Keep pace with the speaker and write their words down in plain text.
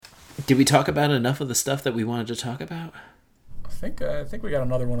Did we talk about enough of the stuff that we wanted to talk about? I think we got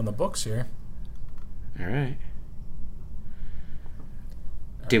another one in the books here. All right.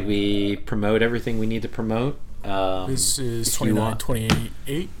 Did we promote everything we need to promote? This is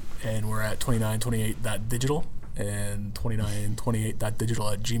 2928, and we're at 2928.digital and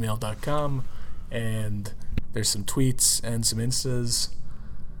 2928.digital@gmail.com, and there's some tweets and some Instas.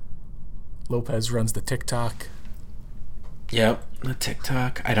 Lopez runs the TikTok. Yep, the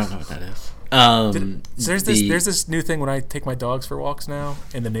TikTok. I don't know what that is. There's this new thing when I take my dogs for walks now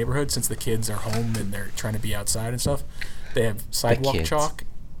in the neighborhood, since the kids are home and they're trying to be outside and stuff. They have sidewalk chalk,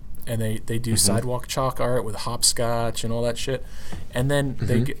 and they do sidewalk chalk art with hopscotch and all that shit. And then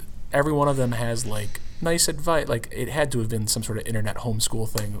every one of them has like nice advice. Like, it had to have been some sort of internet homeschool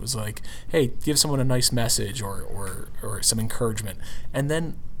thing. It was like, hey, give someone a nice message or some encouragement. And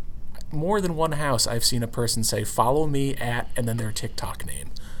then more than one house I've seen a person say, follow me at, and then their TikTok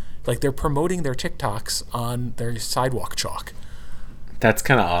name. Like, they're promoting their TikToks on their sidewalk chalk. That's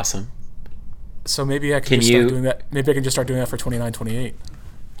kind of awesome. So maybe I can start doing that. Maybe I can just start doing that for 2928.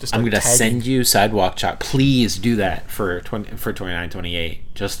 I'm going to send you sidewalk chalk. Please do that for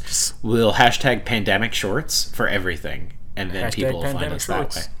 2928. Just we'll hashtag pandemic shorts for everything, and then people will find us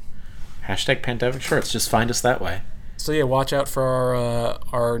that way. Hashtag pandemic shorts. Just find us that way. So yeah, watch out for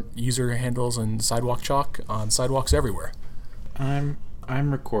our user handles and sidewalk chalk on sidewalks everywhere. I'm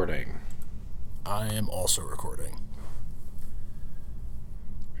recording. I am also recording.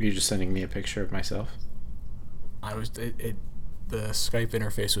 Are you just sending me a picture of myself? The Skype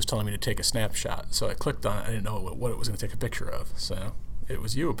interface was telling me to take a snapshot, so I clicked on it. I didn't know what it was going to take a picture of, so it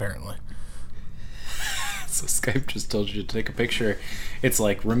was you apparently. So Skype just told you to take a picture. It's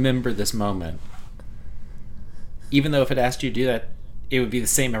like, remember this moment. Even though if it asked you to do that, it would be the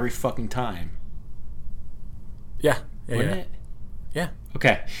same every fucking time. Yeah. Wouldn't it? Yeah.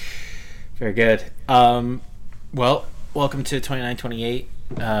 Okay. Very good. Well, welcome to 2928.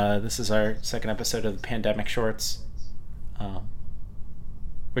 This is our second episode of the Pandemic Shorts.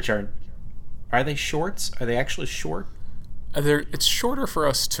 Which are they shorts? Are they actually short? It's shorter for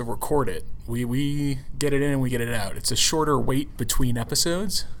us to record it. We get it in and we get it out. It's a shorter wait between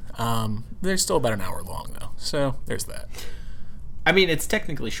episodes. They're still about an hour long, though. So there's that. I mean, it's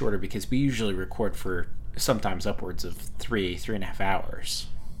technically shorter because we usually record for sometimes upwards of 3.5 hours.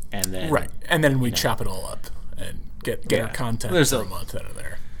 And then... Right. And then we chop it all up and get our content for a month out of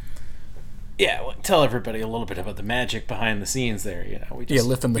there. Yeah, well, tell everybody a little bit about the magic behind the scenes there. We just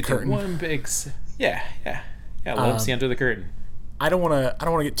lifting the curtain. One big... Yeah. Let them see under the curtain. I don't want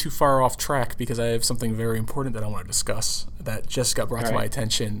to get too far off track because I have something very important that I want to discuss that just got brought to my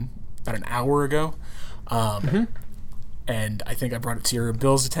attention about an hour ago. And I think I brought it to your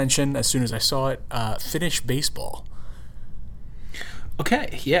Bill's attention as soon as I saw it. Finnish baseball.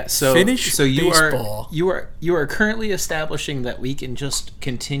 Okay, yeah. So baseball. you are currently establishing that we can just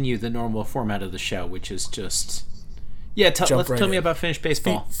continue the normal format of the show, which is just tell me about Finnish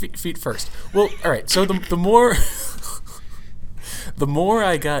baseball. Feet first. Well, all right. So the more the more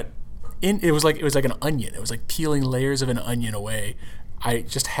I got in, it was like an onion. It was like peeling layers of an onion away. I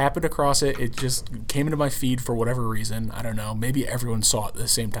just happened across it. It just came into my feed for whatever reason. I don't know. Maybe everyone saw it at the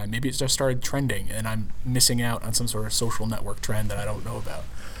same time. Maybe it just started trending, and I'm missing out on some sort of social network trend that I don't know about.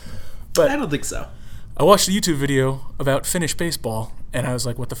 But I don't think so. I watched a YouTube video about Finnish baseball, and I was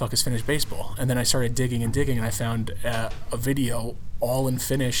like, what the fuck is Finnish baseball? And then I started digging, and I found a video all in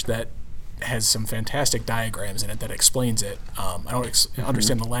Finnish that has some fantastic diagrams in it that explains it. I don't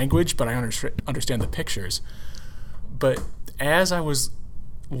understand the language, but I understand the pictures. But as I was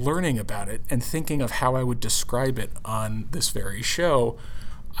learning about it and thinking of how I would describe it on this very show,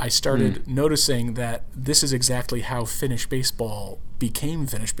 I started noticing that this is exactly how Finnish baseball became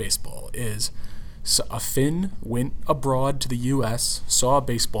Finnish baseball. Is a Finn went abroad to the U.S., saw a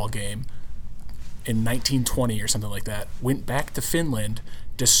baseball game in 1920 or something like that, went back to Finland,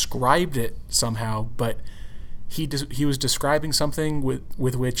 described it somehow, but he was describing something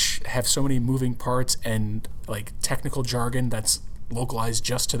with which have so many moving parts and like technical jargon that's localized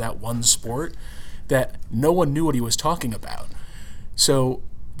just to that one sport that no one knew what he was talking about. So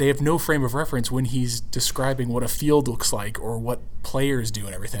they have no frame of reference when he's describing what a field looks like or what players do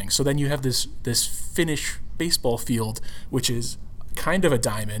and everything. So then you have this Finnish baseball field, which is kind of a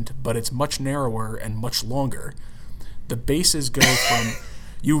diamond, but it's much narrower and much longer. The bases go from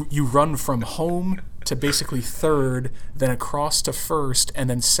you run from home to basically third, then across to first, and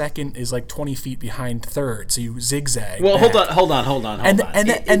then second is like 20 feet behind third. So you zigzag. Well, back. hold on. And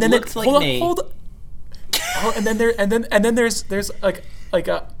then looks like me. Hold on. And then there's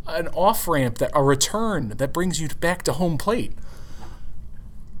an off ramp, a return that brings you back to home plate.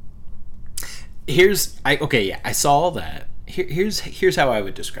 I saw all that. Here's how I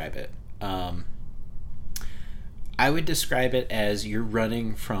would describe it. I would describe it as you're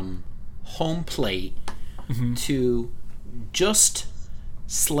running from home plate to just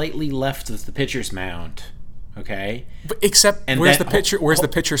slightly left of the pitcher's mound. Okay. But except, and where's the pitcher? Where's the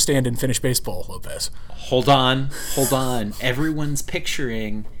pitcher stand in Finnish baseball, Lopez? Hold on. Everyone's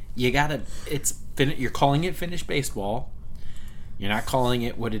picturing. You're calling it Finnish baseball. You're not calling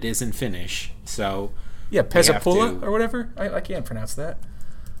it what it is in Finnish. So yeah, Pesapula or whatever. I can't pronounce that.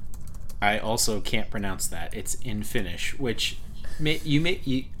 I also can't pronounce that. It's in Finnish, which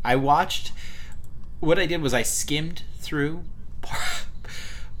I watched. What I did was I skimmed through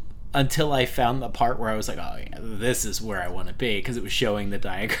until I found the part where I was like, oh yeah, this is where I want to be, because it was showing the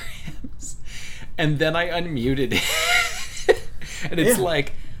diagrams. And then I unmuted it. And it's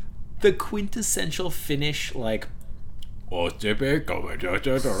like the quintessential Finnish, like,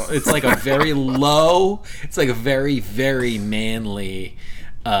 it's like a very low, it's like a very, very manly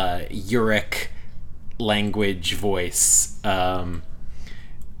Uric language voice.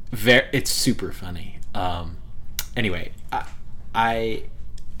 It's super funny. Anyway, I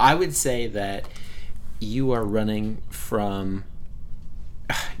would say that you are running from.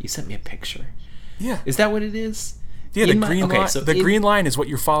 You sent me a picture. Yeah. Is that what it is? Yeah, the green line is what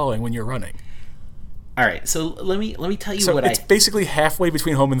you're following when you're running. All right, so let me tell you it's basically halfway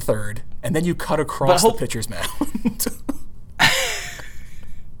between home and third, and then you cut across the pitcher's mound.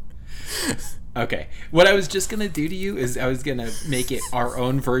 Okay, what I was just gonna do to you is I was gonna make it our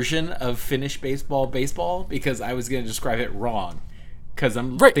own version of Finnish baseball, because I was gonna describe it wrong, because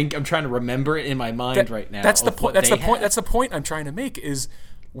I'm trying to remember it in my mind right now. That's the point. That's the point I'm trying to make. Is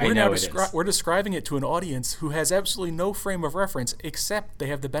we're describing it to an audience who has absolutely no frame of reference, except they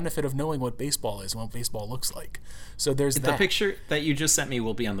have the benefit of knowing what baseball is and what baseball looks like. So there's the picture that you just sent me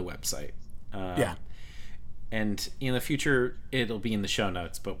will be on the website. Yeah. And in the future, it'll be in the show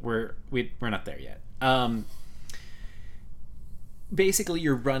notes, but we're not there yet. Basically,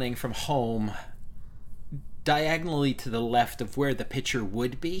 you're running from home diagonally to the left of where the pitcher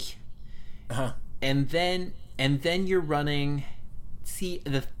would be, and then you're running. See,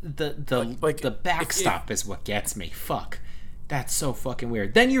 the backstop is what gets me. Fuck. That's so fucking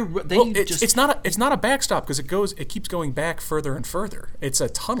weird. It's not a backstop, because it keeps going back further and further. It's a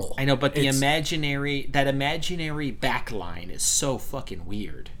tunnel. I know, but that imaginary back line is so fucking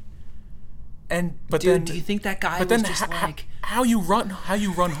weird. Do you think that guy was just like how you run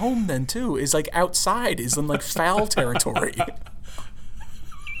home then too is like outside, is in like foul territory.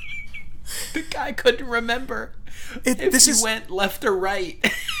 The guy couldn't remember if you went left or right.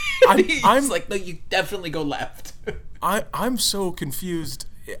 I'm like, no, you definitely go left. I'm so confused.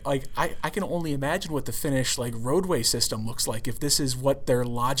 Like I can only imagine what the Finnish like roadway system looks like if this is what their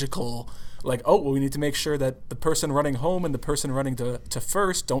logical, like, oh well, we need to make sure that the person running home and the person running to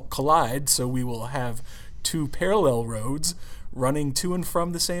first don't collide, so we will have two parallel roads running to and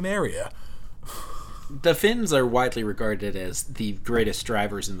from the same area. The Finns are widely regarded as the greatest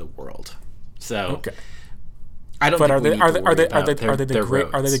drivers in the world. So okay. I don't. But are they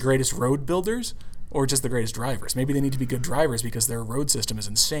the greatest road builders, or just the greatest drivers? Maybe they need to be good drivers because their road system is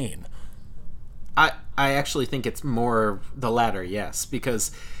insane. I actually think it's more the latter. Yes, because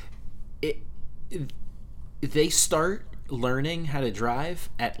they start learning how to drive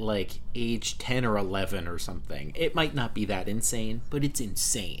at like age 10 or 11 or something. It might not be that insane, but it's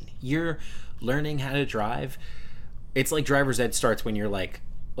insane. You're learning how to drive. It's like driver's ed starts when you're like,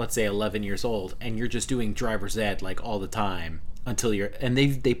 let's say 11 years old, and you're just doing driver's ed like all the time until you're, and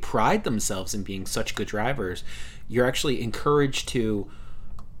they pride themselves in being such good drivers. You're actually encouraged to,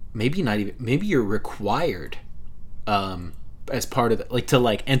 maybe you're required as part of it, like to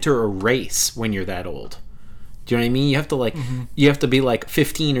like enter a race when you're that old. Do you know what I mean? You have to like you have to be like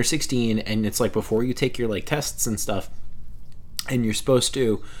 15 or 16, and it's like before you take your like tests and stuff, and you're supposed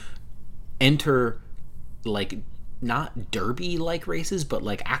to enter like not derby like races, but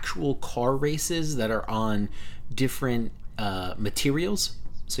like actual car races that are on different materials.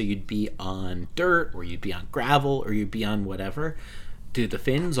 So you'd be on dirt, or you'd be on gravel, or you'd be on whatever. Dude, the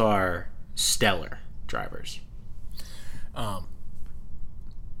Finns are stellar drivers.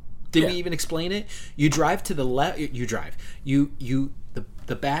 Did we even explain it? You drive to the left. You drive.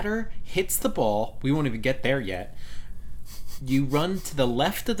 The batter hits the ball. We won't even get there yet. You run to the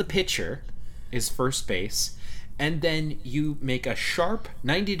left of the pitcher, is first base, and then you make a sharp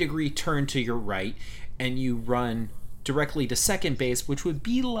 90-degree turn to your right, and you run directly to second base, which would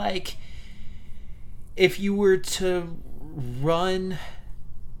be like if you were to run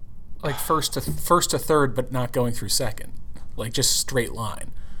like first to third, but not going through second, like just straight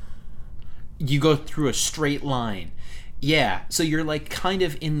line. You go through a straight line. Yeah, so you're like kind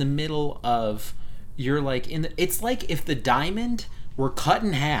of in the middle of, you're like in the, it's like if the diamond were cut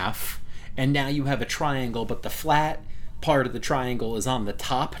in half and now you have a triangle, but the flat part of the triangle is on the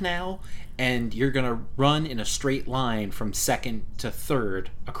top now, and you're going to run in a straight line from second to third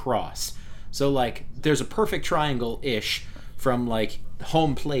across. So like there's a perfect triangle-ish from like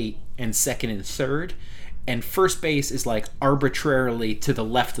home plate and second and third, and first base is like arbitrarily to the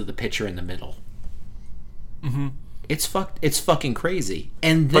left of the pitcher in the middle. Mm-hmm. It's fucking crazy.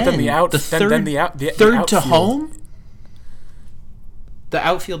 And then, but then the third outfield. To home, the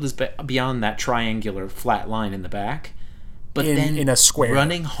outfield is beyond that triangular flat line in the back. But then in a square,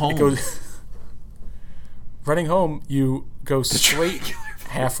 running home, you go straight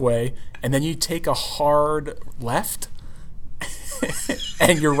halfway, and then you take a hard left,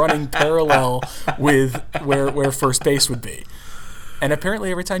 and you're running parallel with where first base would be. And apparently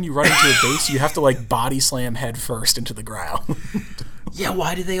every time you run into a base, you have to like body slam head first into the ground. Yeah,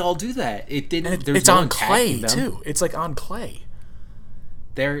 why do they all do that? It didn't. It's on clay too. It's like on clay.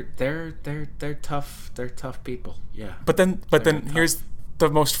 They're tough. They're tough people. Yeah. But then here's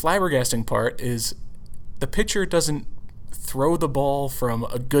the most flabbergasting part is the pitcher doesn't throw the ball from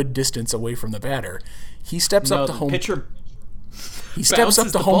a good distance away from the batter. He steps up to home. Pitcher. He steps up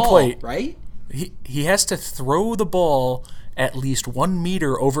to home plate. Right. He has to throw the ball at least 1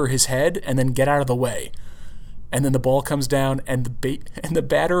 meter over his head and then get out of the way. And then the ball comes down, and the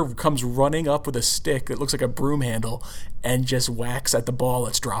batter comes running up with a stick that looks like a broom handle and just whacks at the ball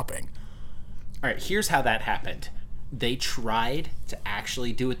that's dropping. All right, here's how that happened. They tried to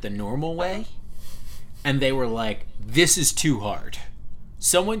actually do it the normal way, and they were like, this is too hard.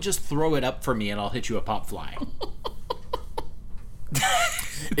 Someone just throw it up for me, and I'll hit you a pop fly.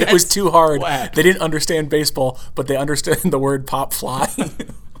 It was too hard. They didn't understand baseball, but they understood the word pop fly.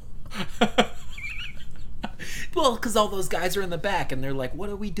 Well, because all those guys are in the back, and they're like, what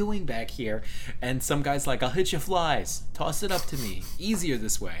are we doing back here? And some guy's like, I'll hit you flies. Toss it up to me. Easier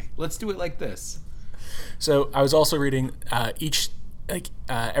this way. Let's do it like this. So I was also reading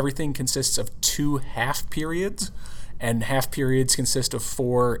everything consists of 2 half periods, and half periods consist of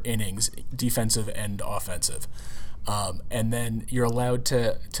 4 innings, defensive and offensive. And then you're allowed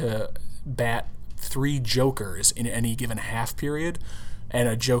to bat 3 jokers in any given half period, and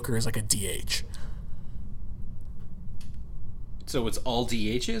a joker is like a DH. So it's all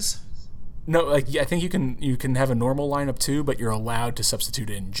DHs? No, I think you can have a normal lineup too, but you're allowed to substitute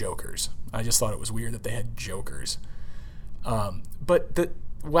in jokers. I just thought it was weird that they had jokers. But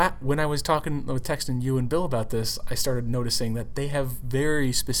when I was texting you and Bill about this, I started noticing that they have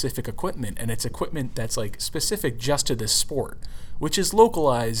very specific equipment, and it's equipment that's like specific just to this sport, which is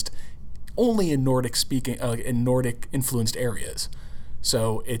localized only in Nordic influenced areas.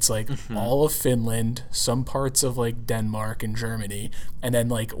 So it's like all of Finland, some parts of like Denmark and Germany, and then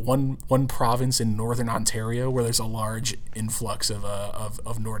like one province in northern Ontario where there's a large influx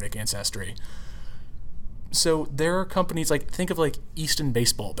of Nordic ancestry. So there are companies like, think of like Easton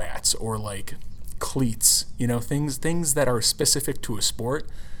baseball bats or like cleats, things that are specific to a sport.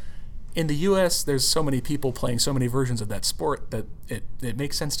 In the U.S., there's so many people playing so many versions of that sport that it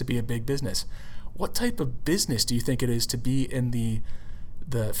makes sense to be a big business. What type of business do you think it is to be in the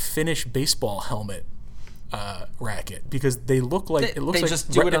Finnish baseball helmet racket? Because they look like they just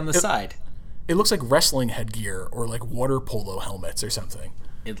do it on the side. It looks like wrestling headgear or like water polo helmets or something.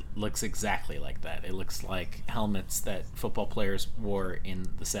 It looks exactly like that. It looks like helmets that football players wore in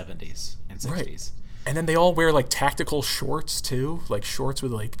the 70s and 60s. Right. And then they all wear like tactical shorts too, like shorts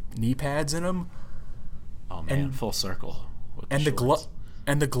with like knee pads in them. Oh man, full circle. And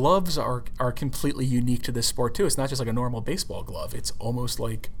the gloves are completely unique to this sport too. It's not just like a normal baseball glove. It's almost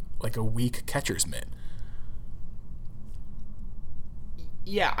like a weak catcher's mitt.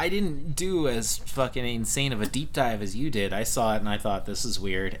 Yeah, I didn't do as fucking insane of a deep dive as you did. I saw it and I thought, this is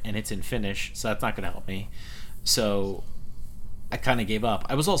weird, and it's in Finnish, so that's not going to help me. So I kind of gave up.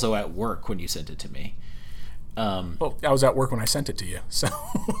 I was also at work when you sent it to me. Well, I was at work when I sent it to you, so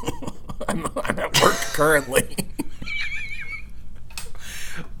I'm at work currently.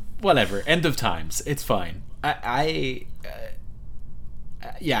 Whatever. End of times. It's fine. I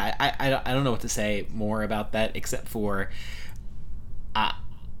don't know what to say more about that except for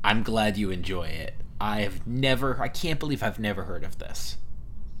I'm glad you enjoy it. I can't believe I've never heard of this.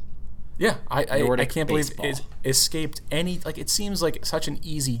 Yeah, I can't believe it escaped any, like, it seems like such an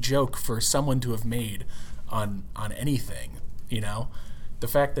easy joke for someone to have made on anything, the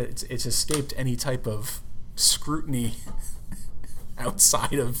fact that it's escaped any type of scrutiny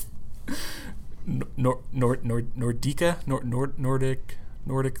outside of Nordic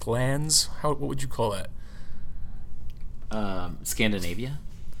Nordic lands. What would you call that? Scandinavia.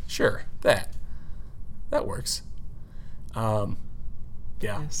 Sure, that works. Yeah,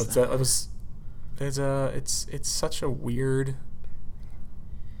 yes, but that was. It's such a weird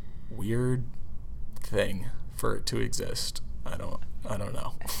thing for it to exist. I don't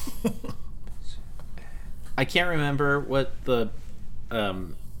know. I can't remember what the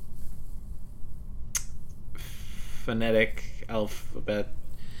phonetic alphabet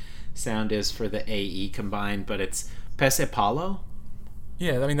sound is for the AE combined, but it's Pesepalo.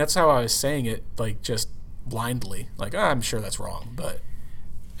 Yeah, I mean that's how I was saying it, like just blindly. Like I'm sure that's wrong, but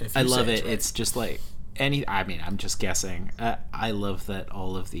I love it. Right. It's just like I'm just guessing. I love that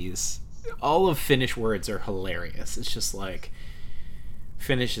all of Finnish words are hilarious. It's just like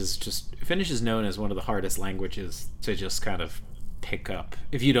Finnish is known as one of the hardest languages to just kind of pick up.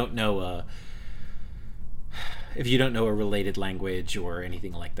 If you don't know a related language or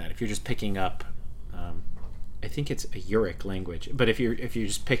anything like that, if you're just picking up, I think it's a Uric language. But if you're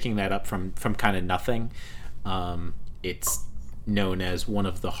just picking that up from kind of nothing, it's known as one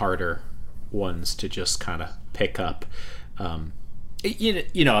of the harder ones to just kind of pick up. I'm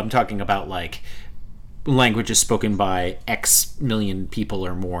talking about like languages spoken by X million people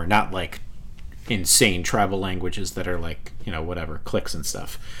or more, not like insane tribal languages that are like whatever clicks and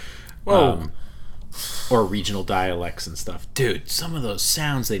stuff. Whoa. Or regional dialects and stuff. Dude, some of those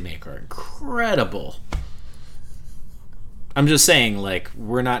sounds they make are incredible. I'm just saying, like,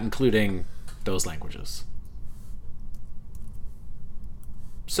 we're not including those languages.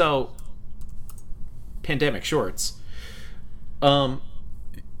 So, pandemic shorts. Yeah,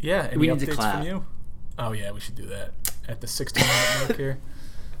 any we updates need to clap. From you? Oh yeah, we should do that at the 16-minute mark here.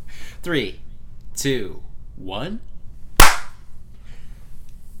 3, 2, 1. I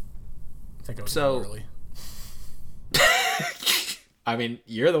think I was early. I mean,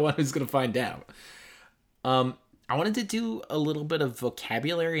 you're the one who's going to find out. I wanted to do a little bit of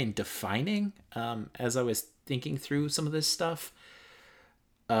vocabulary and defining as I was thinking through some of this stuff.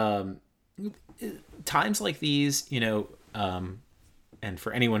 Times like these, and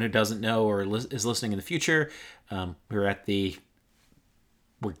for anyone who doesn't know or is listening in the future, we're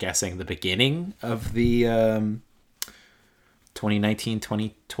guessing the beginning of the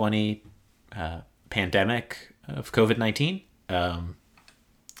 2019-2020 pandemic of COVID-19.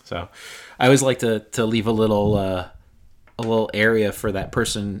 So I always like to leave a little area for that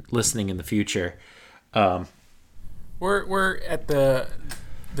person listening in the future. We're at the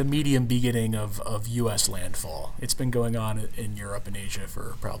medium beginning of U.S. landfall. It's been going on in Europe and Asia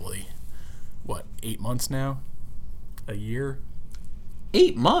for probably 8 months now, a year.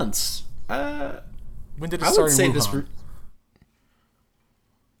 8 months. When did it start in Wuhan?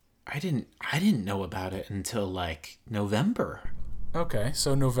 I didn't know about it until like November. Okay,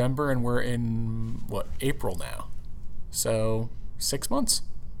 so November, and we're in April now. So 6 months.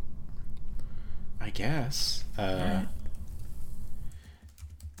 I guess. Right.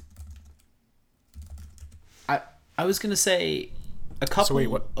 I was gonna say a couple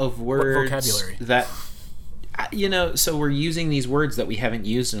of words. What vocabulary? That so we're using these words that we haven't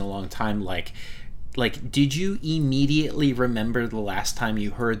used in a long time. Like, did you immediately remember the last time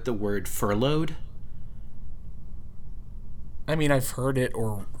you heard the word furloughed? I mean, I've heard it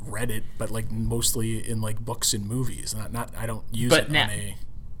or read it, but like mostly in like books and movies. Not I don't use it on a.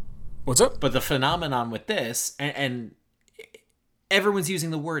 What's up? But the phenomenon with this, and everyone's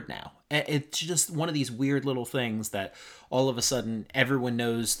using the word now. It's just one of these weird little things that all of a sudden everyone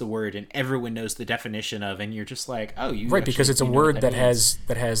knows the word and everyone knows the definition of, and you're just like, oh, you right, because it's a word that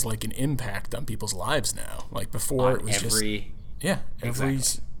has like an impact on people's lives now. Like before, it was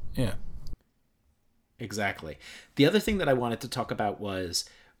Exactly. The other thing that I wanted to talk about was,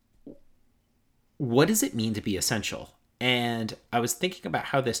 what does it mean to be essential? And I was thinking about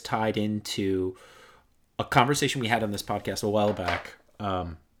how this tied into a conversation we had on this podcast a while back,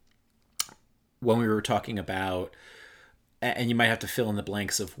 when we were talking about, and you might have to fill in the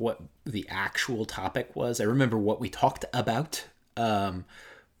blanks of what the actual topic was. I remember what we talked about,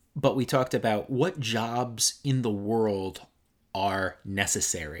 but we talked about what jobs in the world are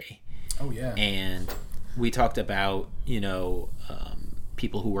necessary. Oh, yeah. And we talked about,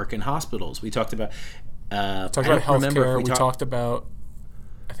 people who work in hospitals. We talked about healthcare.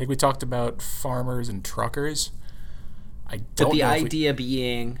 I think we talked about farmers and truckers. But the idea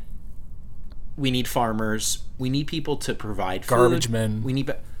being, we need farmers. We need people to provide food. Garbage men. We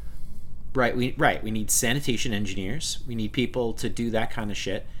need, We need sanitation engineers. We need people to do that kind of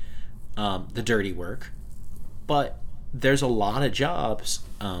shit, the dirty work. But there's a lot of jobs,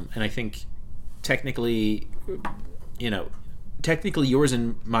 and I think technically, technically yours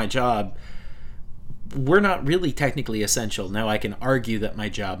and my job, we're not really technically essential. Now I can argue that my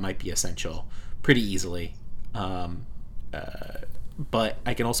job might be essential pretty easily, but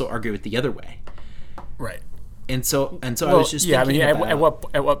I can also argue it the other way. Right. And so I was just thinking at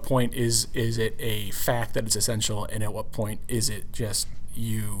what point is it a fact that it's essential, and at what point is it just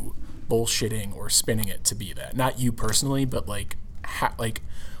you bullshitting or spinning it to be that? Not you personally, but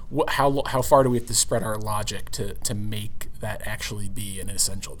how far do we have to spread our logic to make that actually be an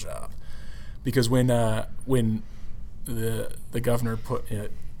essential job? Because when the governor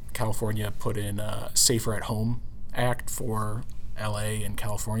California put in a Safer at Home Act for LA and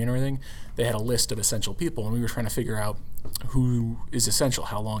California and everything, they had a list of essential people, and we were trying to figure out who is essential,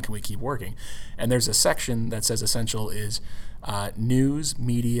 how long can we keep working. And there's a section that says essential is news,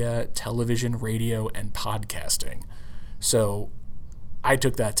 media, television, radio, and podcasting. So I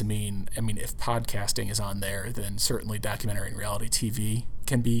took that to mean, if podcasting is on there, then certainly documentary and reality TV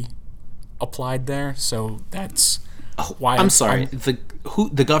can be applied there. So that's why I'm sorry.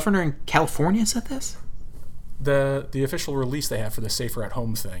 The governor in California said this? The official release they have for the Safer at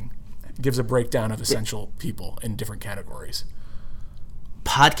Home thing gives a breakdown of essential people in different categories.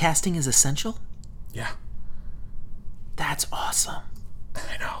 Podcasting is essential? Yeah. That's awesome.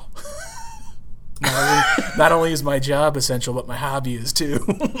 I know. Not only is my job essential, but my hobby is too.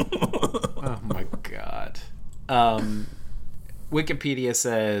 Oh my God. Wikipedia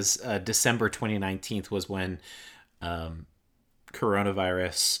says December 2019 was when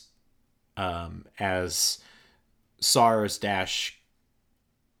coronavirus as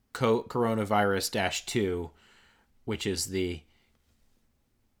SARS-coronavirus-2, which is the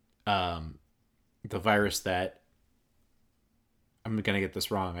virus that, I'm going to get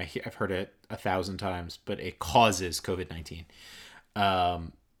this wrong, I've heard it 1,000 times, but it causes COVID-19.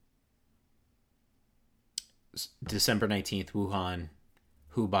 December 19th, Wuhan,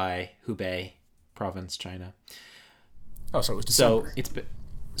 Hubei province, China. Oh, so it was December.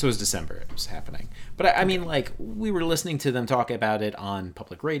 So it was December it was happening. But we were listening to them talk about it on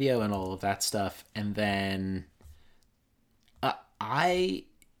public radio and all of that stuff, and then I'll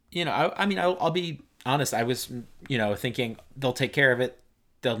be honest, I was thinking they'll take care of it,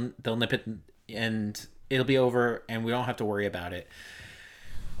 they'll nip it, and it'll be over, and we don't have to worry about it.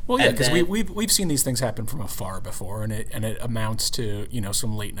 Well, yeah, because we've seen these things happen from afar before, and it amounts to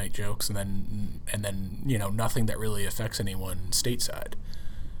some late night jokes, and then nothing that really affects anyone stateside.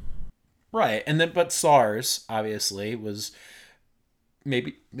 Right, but SARS obviously was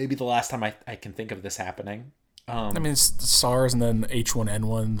maybe the last time I can think of this happening. It's SARS and then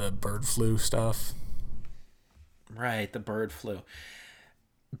H1N1, the bird flu stuff. Right, the bird flu.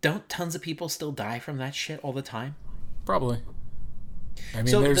 Don't tons of people still die from that shit all the time? Probably.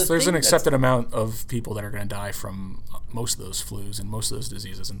 There's an accepted amount of people that are going to die from most of those flus and most of those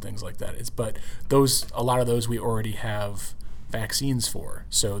diseases and things like that. But a lot of those we already have vaccines for,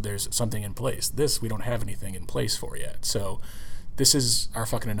 so there's something in place. This we don't have anything in place for yet. So this is our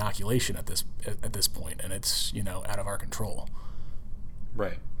fucking inoculation at this point, and it's out of our control.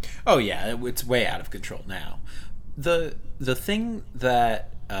 Right. Oh yeah, it's way out of control now. The thing that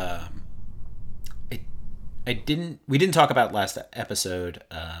we didn't talk about last episode,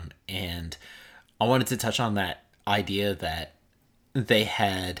 and I wanted to touch on that idea that they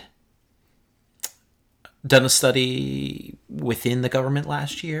had done a study within the government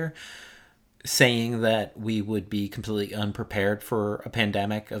last year saying that we would be completely unprepared for a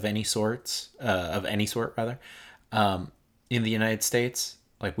pandemic of any sort, in the United States.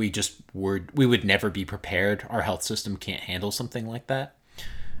 Like we would never be prepared. Our health system can't handle something like that.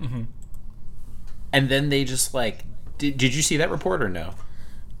 Mm-hmm. And then they just did you see that report or no?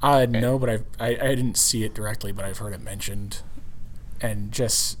 Okay. No, but I didn't see it directly, but I've heard it mentioned, and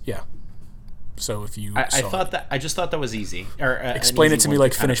just yeah. So if you, I just thought that was easy. Or explain it to me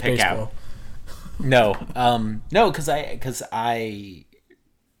like Finnish baseball. No, because I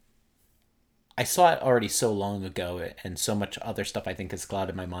saw it already so long ago, and so much other stuff I think has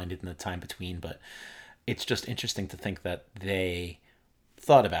clouded my mind in the time between. But it's just interesting to think that they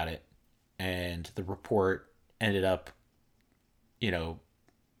thought about it, and the report ended up,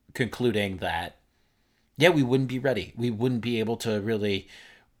 concluding that we wouldn't be ready. We wouldn't be able to really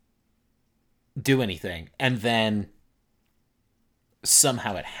do anything, and then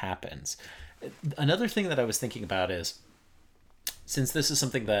somehow it happens. Another thing that I was thinking about is, since this is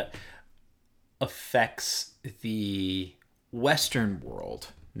something that affects the Western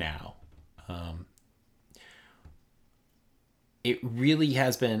world now, it really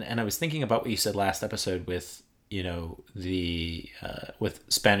has been, and I was thinking about what you said last episode with with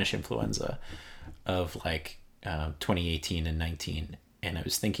Spanish influenza, of 2018 and 19, and I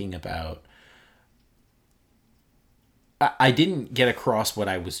was thinking about. I didn't get across what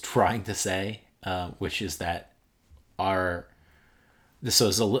I was trying to say, which is that this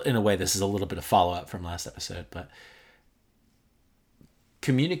is in a way this is a little bit of follow up from last episode, but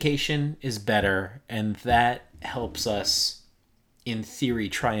communication is better, and that helps us, in theory,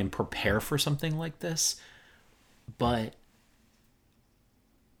 try and prepare for something like this. But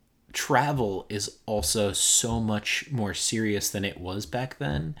travel is also so much more serious than it was back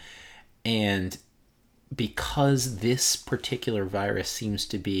then, and because this particular virus seems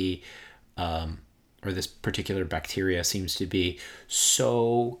to be, or this particular bacteria seems to be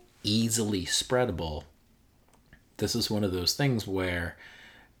so easily spreadable, this is one of those things where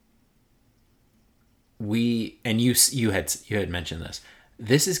you had mentioned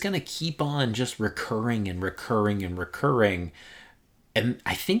this is going to keep on just recurring and recurring and recurring. And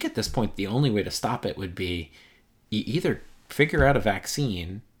I think at this point, the only way to stop it would be you either figure out a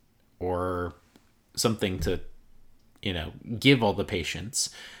vaccine or something to, give all the patients,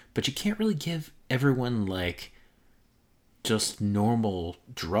 but you can't really give everyone like just normal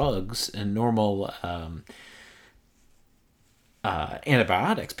drugs and normal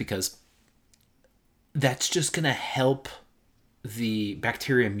antibiotics, because that's just going to help the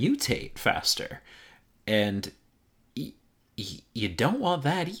bacteria mutate faster. And you don't want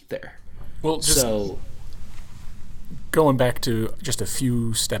that either. Well, going back to just a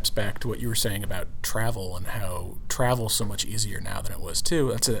few steps back to what you were saying about travel and how travel's so much easier now than it was too.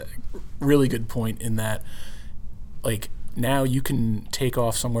 That's a really good point, in that, like, now you can take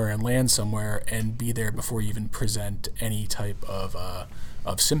off somewhere and land somewhere and be there before you even present any type of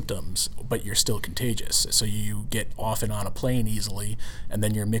symptoms, but you're still contagious. So you get off and on a plane easily, and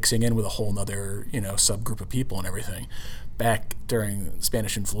then you're mixing in with a whole nother, subgroup of people and everything. Back during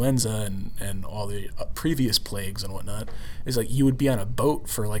Spanish influenza and all the previous plagues and whatnot, is like you would be on a boat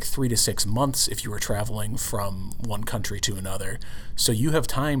for like 3 to 6 months if you were traveling from one country to another. So you have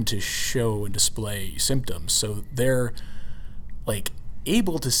time to show and display symptoms. So they're like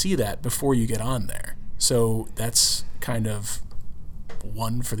able to see that before you get on there. So that's kind of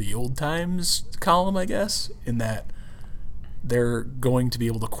one for the old times column, I guess, in that they're going to be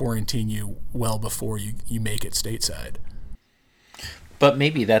able to quarantine you well before you make it stateside. But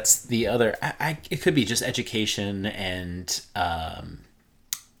maybe that's the other. It could be just education and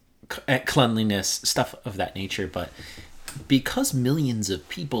cleanliness, stuff of that nature. But because millions of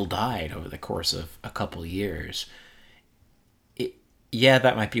people died over the course of a couple years,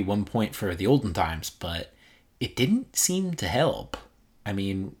 that might be one point for the olden times, but it didn't seem to help. I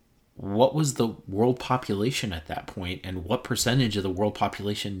mean, what was the world population at that point, and what percentage of the world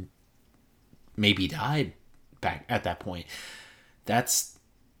population maybe died back at that point? That's,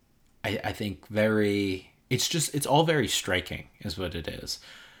 I think, it's all very striking is what it is.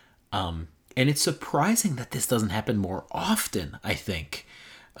 And it's surprising that this doesn't happen more often, I think.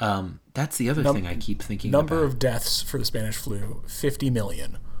 That's the other thing I keep thinking about. Number of deaths for the Spanish flu, 50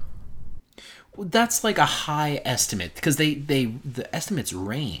 million. Well, that's like a high estimate, because the estimates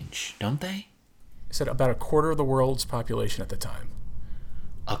range, don't they? I said about a quarter of the world's population at the time.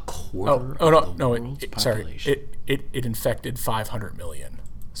 A quarter of the world's population? Sorry. It infected 500 million.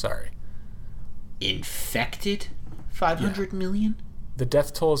 Sorry. Infected 500 million? The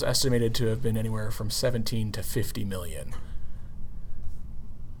death toll is estimated to have been anywhere from 17 to 50 million.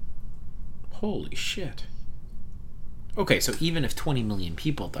 Holy shit. Okay, so even if 20 million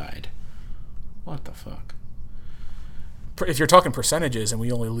people died, what the fuck? If you're talking percentages and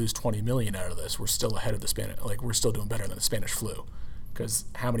we only lose 20 million out of this, we're still ahead of the Spanish. Like, we're still doing better than the Spanish flu, because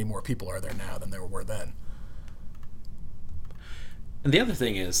how many more people are there now than there were then? And the other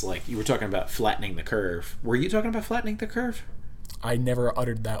thing is, like, you were talking about flattening the curve. Were you talking about flattening the curve? I never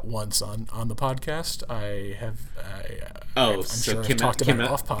uttered that once on the podcast. I'm sure I've talked about it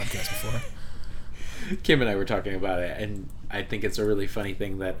off podcast before. Kim and I were talking about it, and I think it's a really funny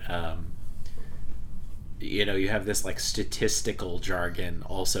thing that you have this like statistical jargon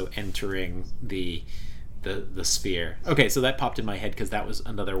also entering the sphere. Okay, so that popped in my head because that was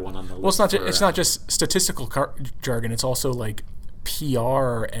another one on the list. Well, it's not just statistical jargon. It's also like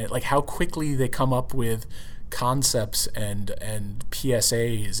PR and like how quickly they come up with concepts and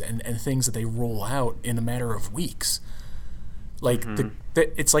PSAs and things that they roll out in a matter of weeks. Like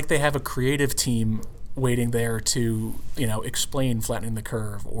it's like they have a creative team waiting there to explain flattening the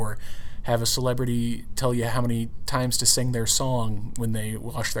curve, or have a celebrity tell you how many times to sing their song when they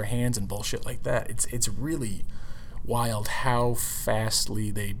wash their hands and bullshit like that. It's really wild how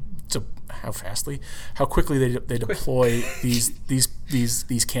quickly they deploy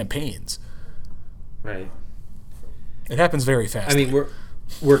these campaigns. Right. It happens very fast. I mean,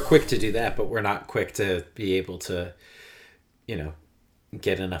 we're quick to do that, but we're not quick to be able to,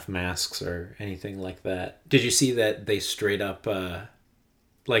 get enough masks or anything like that. Did you see that they straight up,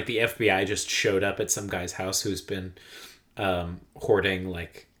 like the FBI just showed up at some guy's house who's been hoarding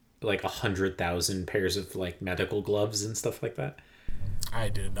like 100,000 pairs of like medical gloves and stuff like that? I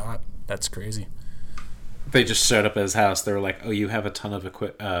did not. That's crazy. They just showed up at his house. They were like, "Oh, you have a ton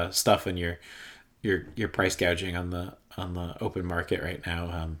of stuff, and you're price gouging on the open market right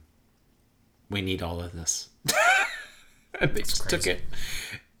now. We need all of this." And they just took it.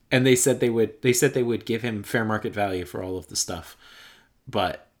 And they said they would give him fair market value for all of the stuff.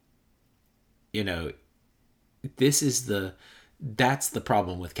 But that's the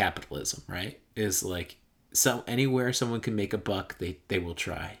problem with capitalism, right? Is like anywhere someone can make a buck, they will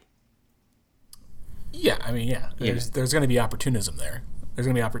try. Yeah, I mean, yeah. There's going to be opportunism there. There's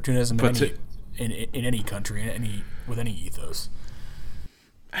going to be opportunism in any country, with any ethos.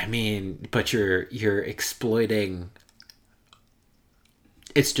 I mean, but you're exploiting.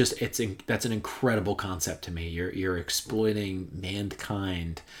 That's an incredible concept to me. You're exploiting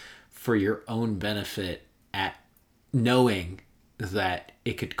mankind for your own benefit, at knowing that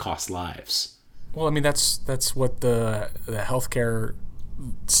it could cost lives. Well, I mean, that's what the healthcare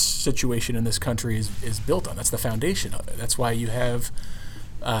situation in this country is built on. That's the foundation of it. That's why you have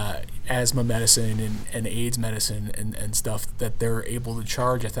asthma medicine and AIDS medicine and stuff that they're able to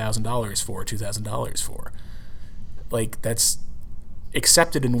charge $1,000 for, $2,000 for. Like, that's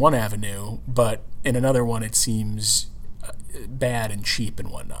accepted in one avenue, but in another one it seems bad and cheap and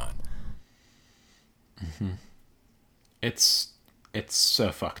whatnot. Mm-hmm. It's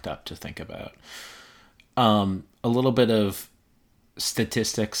so fucked up to think about. A little bit of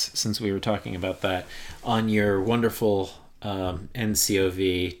statistics, since we were talking about that, on your wonderful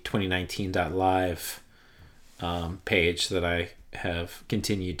NCOV 2019.live page that I have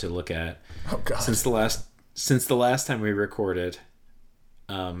continued to look at. Oh God! Since the last time we recorded,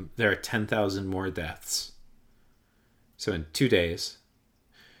 there are 10,000 more deaths. So in 2 days,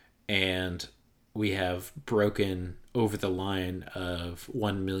 and we have broken over the line of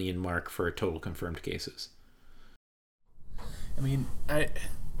 1 million mark for total confirmed cases. I mean,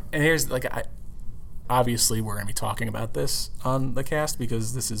 obviously we're going to be talking about this on the cast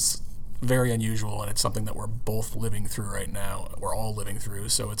because this is very unusual and it's something that we're both living through right now. We're all living through,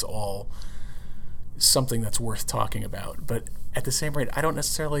 so it's all something that's worth talking about. But at the same rate, I don't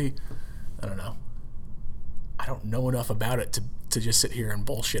know enough about it to just sit here and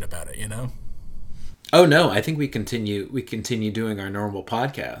bullshit about it, Oh no, I think we continue doing our normal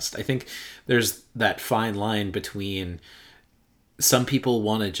podcast. I think there's that fine line between some people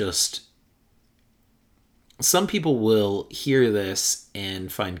will hear this and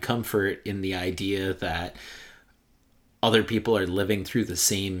find comfort in the idea that other people are living through the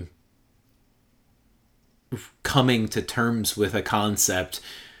same, coming to terms with a concept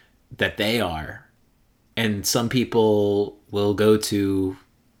that they are. And some people will go to,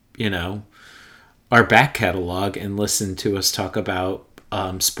 our back catalog and listen to us talk about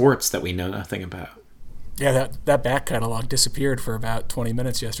sports that we know nothing about. Yeah, that back catalog disappeared for about 20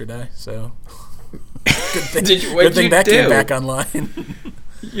 minutes yesterday, so good thing that came back online.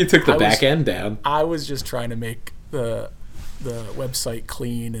 You took the back end down. I was just trying to make the website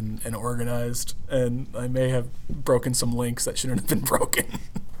clean and organized, and I may have broken some links that shouldn't have been broken.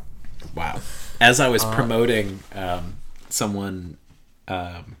 Wow. As I was promoting someone...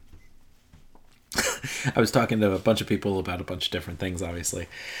 I was talking to a bunch of people about a bunch of different things, obviously,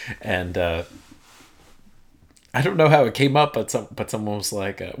 and I don't know how it came up, but someone was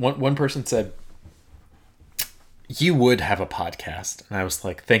like, one person said, "You would have a podcast," and I was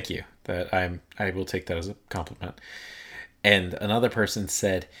like, "Thank you, I will take that as a compliment." And another person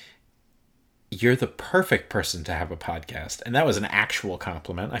said, "You're the perfect person to have a podcast," and that was an actual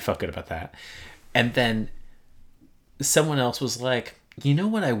compliment. I felt good about that. And then someone else was like, "You know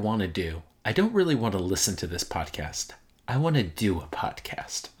what I want to do? I don't really want to listen to this podcast. I want to do a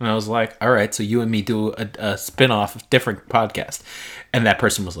podcast." And I was like, all right, so you and me do a spin-off of different podcast. And that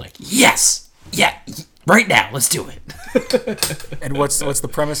person was like, yes, yeah, right now, let's do it. And what's the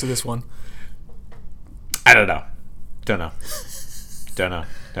premise of this one? I don't know.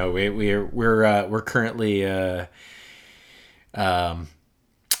 No, we're currently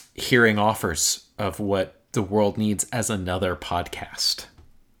hearing offers of what the world needs as another podcast.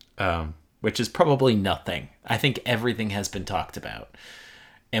 Which is probably nothing. I think everything has been talked about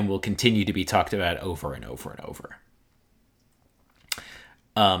and will continue to be talked about over and over and over.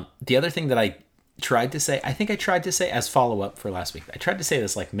 The other thing that I tried to say as follow-up for last week, I tried to say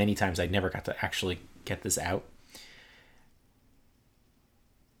this like many times. I never got to actually get this out.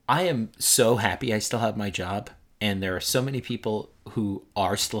 I am so happy I still have my job, and there are so many people who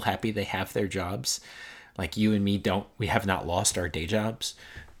are still happy they have their jobs. Like you and me we have not lost our day jobs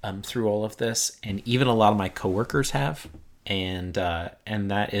through all of this, and even a lot of my coworkers have. And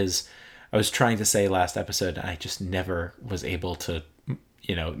that is, I was trying to say last episode, I just never was able to,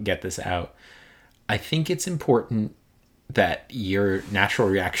 get this out. I think it's important that your natural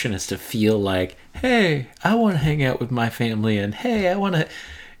reaction is to feel like, hey, I want to hang out with my family, and hey, I want to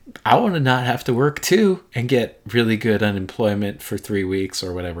not have to work too and get really good unemployment for 3 weeks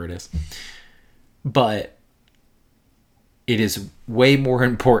or whatever it is. But it is way more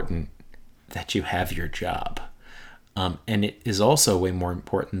important that you have your job. And it is also way more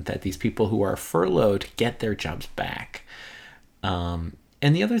important that these people who are furloughed get their jobs back.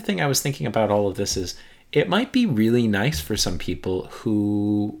 And the other thing I was thinking about all of this is it might be really nice for some people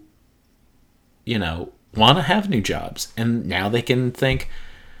who, want to have new jobs. And now they can think,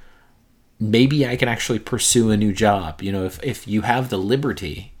 maybe I can actually pursue a new job. If you have the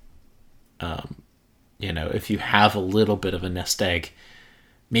liberty, if you have a little bit of a nest egg,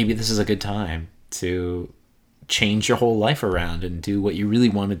 maybe this is a good time to change your whole life around and do what you really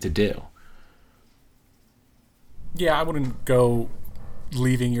wanted to do. Yeah, I wouldn't go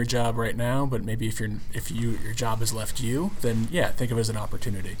leaving your job right now, but maybe if your job has left you, then yeah, think of it as an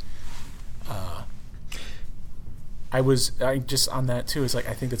opportunity. I just on that too, is like,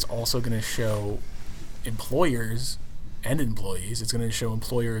 I think it's also going to show employers and employees, it's going to show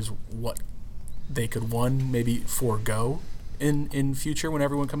employers what they could, one, maybe forego in future when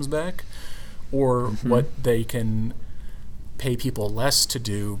everyone comes back, or what they can pay people less to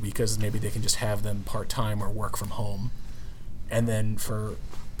do because maybe they can just have them part-time or work from home. And then for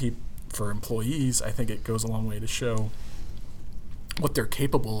employees, I think it goes a long way to show what they're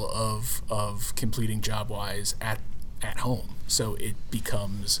capable of completing job-wise at home. So it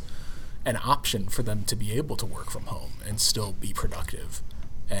becomes an option for them to be able to work from home and still be productive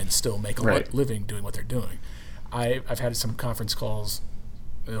and still make a living doing what they're doing. I've had some conference calls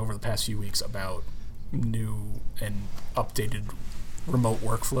over the past few weeks about new and updated remote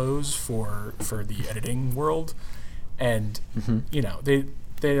workflows for the editing world. And, they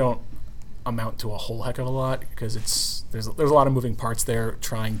don't amount to a whole heck of a lot because there's a lot of moving parts there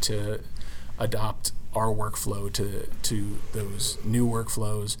trying to adopt our workflow to those new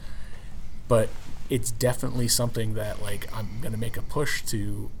workflows. But it's definitely something that, like, I'm going to make a push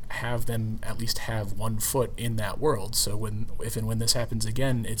to have them at least have one foot in that world. So when this happens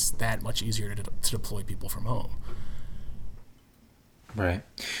again, it's that much easier to deploy people from home. Right.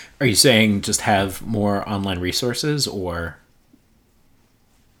 Are you saying just have more online resources, or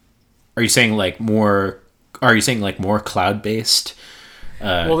are you saying like more cloud-based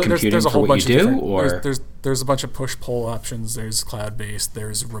computing there's a whole for what bunch you of do, or there's a bunch of push-pull options. There's cloud-based,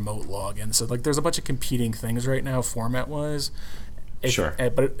 there's remote login. So like there's a bunch of competing things right now format-wise. Sure.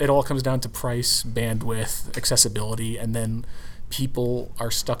 But it all comes down to price, bandwidth, accessibility, and then people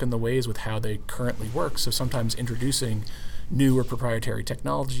are stuck in the ways with how they currently work. So sometimes introducing new or proprietary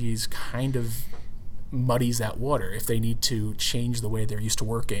technologies kind of muddies that water. If they need to change the way they're used to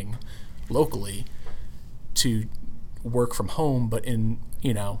working locally to work from home, but in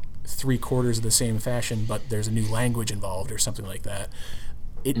 3/4 of the same fashion, but there's a new language involved or something like that,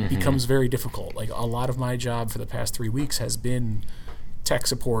 it becomes very difficult. Like a lot of my job for the past 3 weeks has been tech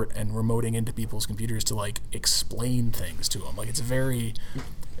support and remoting into people's computers to like explain things to them. Like it's very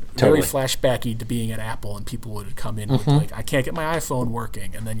flashbacky to being at Apple, and people would come in with like, I can't get my iPhone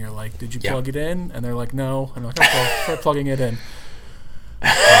working, and then you're like, did you plug it in? And they're like, no. And I'm like, okay, try plugging it in.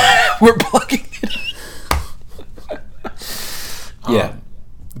 We're plugging it in. Yeah.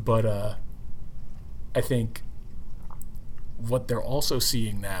 But I think what they're also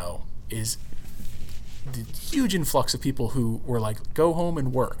seeing now is the huge influx of people who were like, go home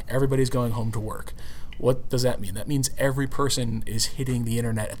and work. Everybody's going home to work. What does that mean? That means every person is hitting the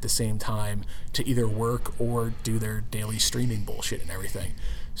internet at the same time to either work or do their daily streaming bullshit and everything.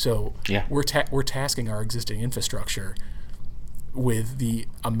 So we're tasking our existing infrastructure with the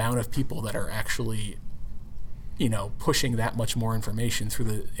amount of people that are actually, pushing that much more information through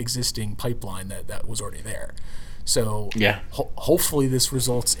the existing pipeline that was already there. So hopefully this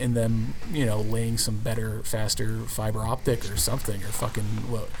results in them, laying some better, faster fiber optic or something, or fucking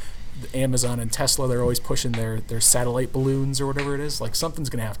Amazon and Tesla, they're always pushing their satellite balloons or whatever it is. Like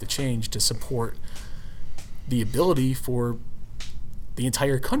something's going to have to change to support the ability for the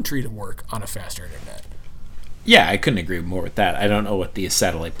entire country to work on a faster internet. Yeah, I couldn't agree more with that. I don't know what these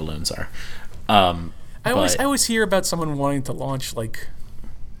satellite balloons are. I always hear about someone wanting to launch like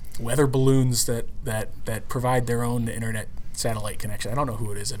weather balloons that provide their own internet satellite connection. I don't know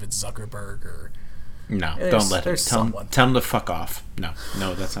who it is, if it's Zuckerberg or... No, don't let him. Tell him to fuck off. No,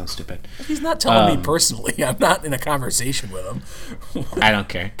 that sounds stupid. He's not telling me personally. I'm not in a conversation with him. I don't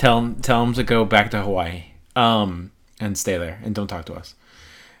care. Tell him to go back to Hawaii, and stay there, and don't talk to us,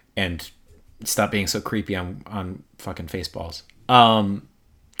 and stop being so creepy on fucking Faceballs. What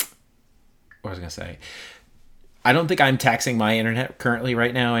was I gonna say? I don't think I'm taxing my internet currently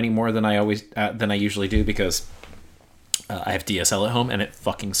right now any more than I usually do, because I have DSL at home and it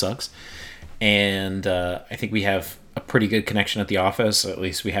fucking sucks. And I think we have a pretty good connection at the office. At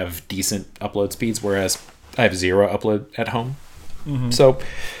least we have decent upload speeds, whereas I have zero upload at home. Mm-hmm. So,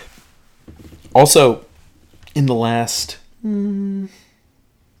 also, in the last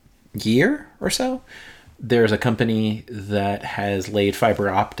year or so, there's a company that has laid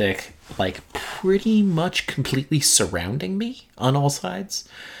fiber optic, like, pretty much completely surrounding me on all sides.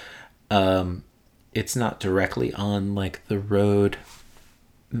 It's not directly on, like, the road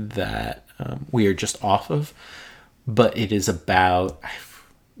that we are just off of, but it is about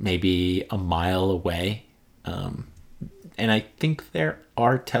maybe a mile away. And I think there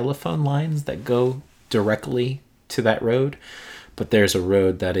are telephone lines that go directly to that road, but there's a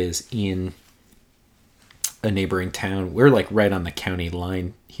road that is in a neighboring town. We're like right on the county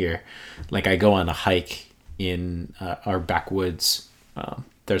line here. Like, I go on a hike in our backwoods.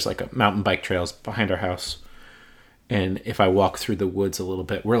 There's like a mountain bike trails behind our house. And if I walk through the woods a little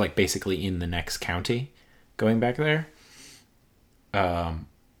bit, we're like basically in the next county going back there. And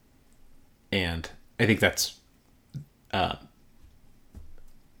I think that's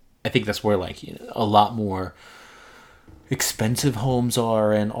where, like, you know, a lot more expensive homes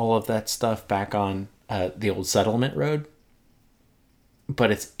are and all of that stuff back on the old settlement road. But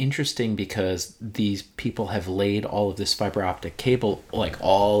it's interesting because these people have laid all of this fiber optic cable like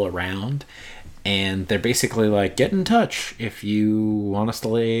all around. And they're basically like, get in touch if you want us to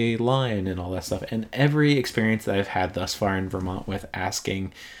lay line and all that stuff. And every experience that I've had thus far in Vermont with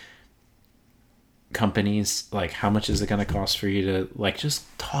asking companies, like, how much is it going to cost for you to, like, just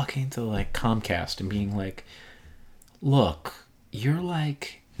talking to, like, Comcast and being like, look, you're,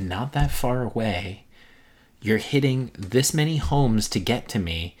 like, not that far away. You're hitting this many homes to get to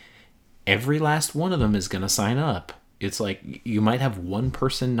me. Every last one of them is going to sign up. It's like, you might have one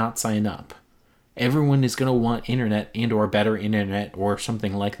person not sign up. Everyone is going to want internet and or better internet or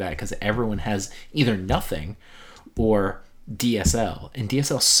something like that, because everyone has either nothing or DSL, and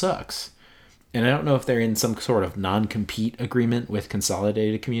DSL sucks. And I don't know if they're in some sort of non-compete agreement with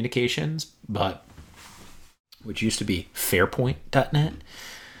Consolidated Communications, but which used to be Fairpoint.net.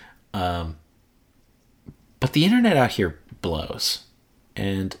 But the internet out here blows.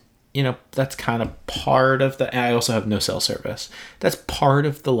 And, you know, that's kind of part of the... I also have no cell service. That's part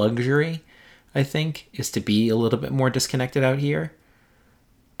of the luxury, I think, is to be a little bit more disconnected out here.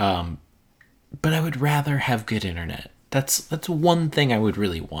 But I would rather have good internet. That's one thing I would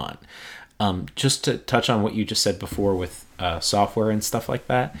really want. Just to touch on what you just said before with software and stuff like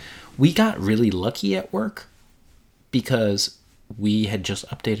that, we got really lucky at work because we had just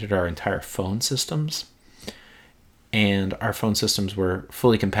updated our entire phone systems. And our phone systems were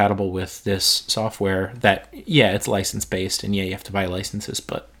fully compatible with this software that, yeah, it's license-based, and yeah, you have to buy licenses,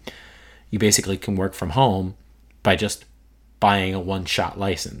 but you basically can work from home by just buying a one-shot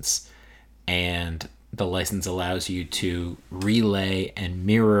license. And the license allows you to relay and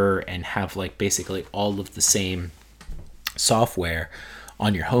mirror and have, like, basically all of the same software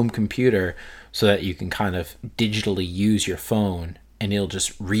on your home computer so that you can kind of digitally use your phone, and it'll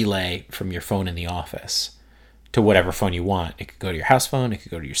just relay from your phone in the office to whatever phone you want. It could go to your house phone, it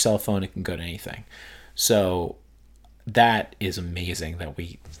could go to your cell phone, it can go to anything. So that is amazing that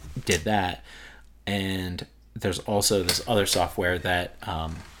we did that. And there's also this other software that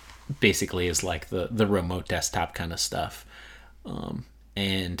basically is like the remote desktop kind of stuff.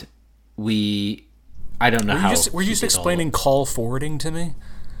 And I don't know how... Were you just explaining call forwarding to me?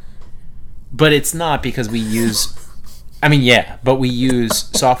 But it's not, because we use... I mean, yeah, but we use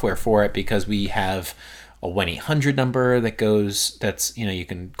software for it because we have a 1-800 number that's, you know, you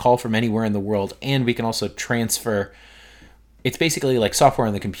can call from anywhere in the world, and we can also transfer. It's basically like software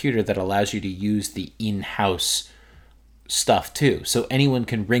on the computer that allows you to use the in-house stuff too. So anyone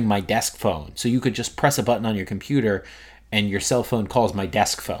can ring my desk phone. So you could just press a button on your computer and your cell phone calls my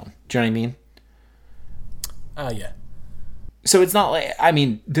desk phone. Do you know what I mean? Yeah. So it's not like, I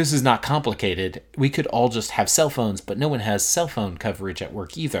mean, this is not complicated. We could all just have cell phones, but no one has cell phone coverage at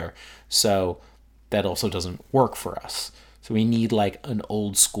work either. So that also doesn't work for us. So we need like an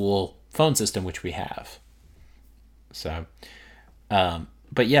old school phone system, which we have. So,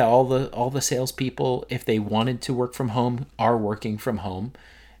 but yeah, all the salespeople, if they wanted to work from home, are working from home,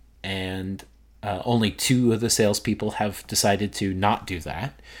 and only 2 of the salespeople have decided to not do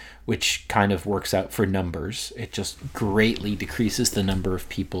that, which kind of works out for numbers. It just greatly decreases the number of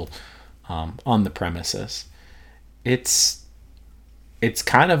people on the premises. It's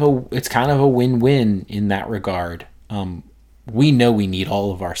kind of a win-win in that regard. We know we need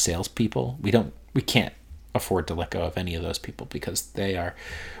all of our salespeople. We can't afford to let go of any of those people because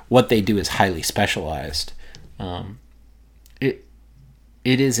what they do is highly specialized. It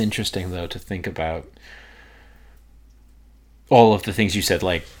is interesting though to think about all of the things you said,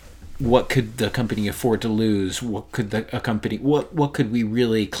 like what could the company afford to lose? What could what could we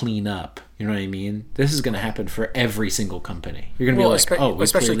really clean up? You know what I mean? This is going to happen for every single company. You're going to be like,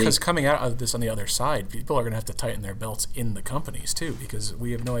 especially because coming out of this on the other side, people are going to have to tighten their belts in the companies too, because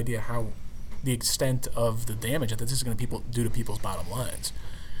we have no idea how the extent of the damage that this is going to do to people's bottom lines.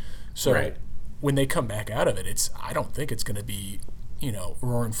 So right. When they come back out of it, I don't think it's going to be,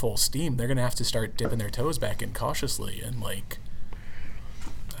 roaring full steam. They're going to have to start dipping their toes back in cautiously, and like,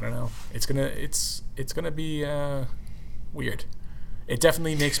 I don't know. It's gonna be weird. It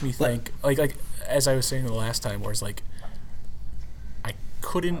definitely makes me think, like as I was saying the last time, where it's like I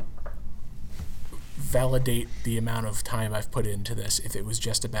couldn't validate the amount of time I've put into this if it was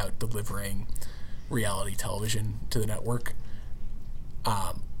just about delivering reality television to the network.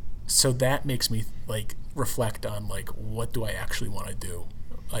 So that makes me like reflect on like what do I actually want to do,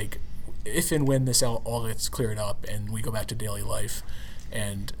 like if and when this all gets cleared up and we go back to daily life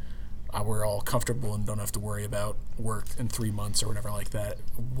and we're all comfortable and don't have to worry about work in 3 months or whatever like that,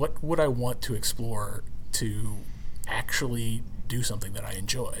 what would I want to explore to actually do something that I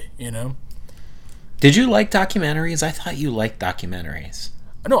enjoy, Did you like documentaries? I thought you liked documentaries.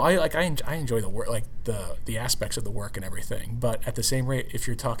 No, I enjoy the work, like the aspects of the work and everything. But at the same rate, if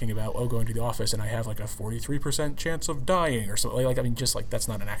you're talking about going to the office and I have like a 43% chance of dying or something, like I mean, just like that's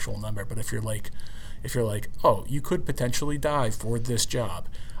not an actual number. But if you're like, oh, you could potentially die for this job,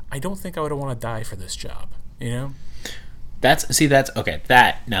 I don't think I would want to die for this job. That's okay.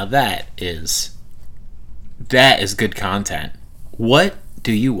 That is good content. What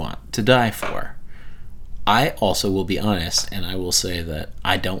do you want to die for? I also will be honest, and I will say that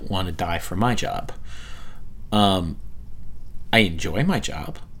I don't want to die for my job. I enjoy my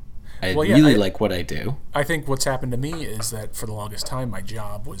job. I really like what I do. I think what's happened to me is that for the longest time, my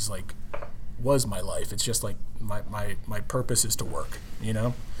job was my life. It's just like my purpose is to work,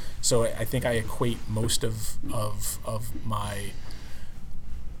 So I think I equate most of my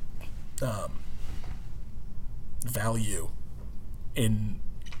value in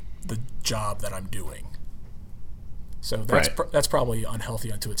the job that I'm doing. So that's probably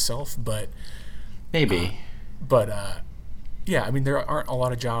unhealthy unto itself, but maybe. Yeah, I mean there aren't a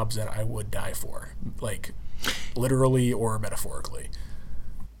lot of jobs that I would die for, like literally or metaphorically.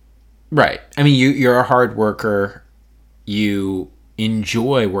 Right. I mean, you're a hard worker. You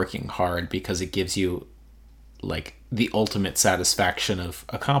enjoy working hard because it gives you like the ultimate satisfaction of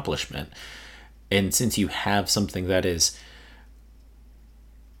accomplishment. And since you have something that is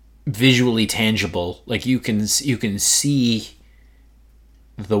visually tangible, like you can see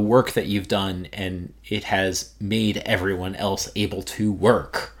the work that you've done and it has made everyone else able to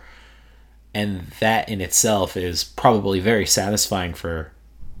work, and that in itself is probably very satisfying for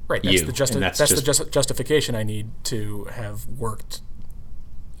you. That's the justification I need to have worked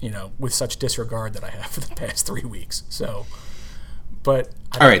with such disregard that I have for the past 3 weeks. So but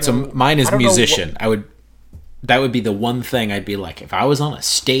all right, so mine is musician. That would be the one thing I'd be like, if I was on a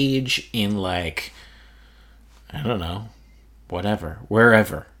stage in like, I don't know,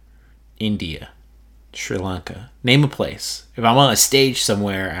 wherever, India, Sri Lanka, name a place. If I'm on a stage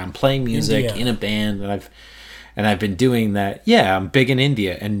somewhere, I'm playing music in a band, and I've been doing that. Yeah, I'm big in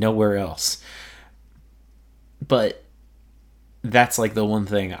India and nowhere else. But that's like the one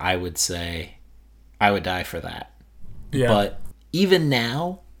thing I would say I would die for that. Yeah. But even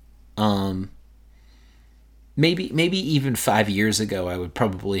now, maybe even 5 years ago, I would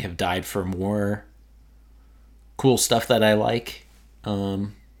probably have died for more cool stuff that I like.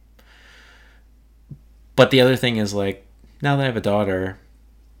 But the other thing is, like, now that I have a daughter,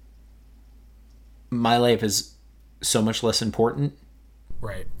 my life is so much less important.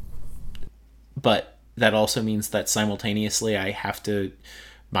 Right. But that also means that simultaneously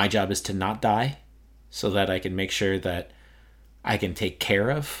my job is to not die so that I can make sure that I can take care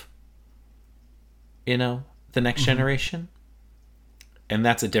of, the next generation. And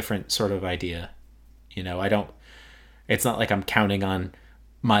that's a different sort of idea. It's not like I'm counting on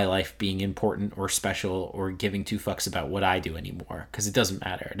my life being important or special or giving two fucks about what I do anymore, because it doesn't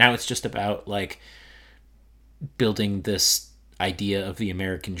matter. Now it's just about like building this idea of the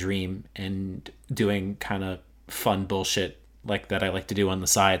American dream and doing kind of fun bullshit like that I like to do on the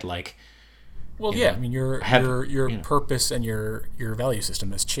side, like, well, yeah, I mean, your purpose and your value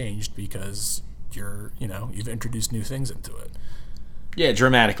system has changed because you've introduced new things into it. Yeah,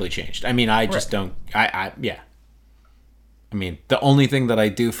 dramatically changed. I mean, I just don't. Yeah. I mean, the only thing that I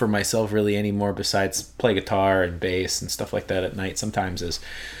do for myself really anymore besides play guitar and bass and stuff like that at night sometimes is,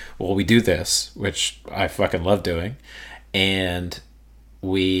 well, we do this, which I fucking love doing, and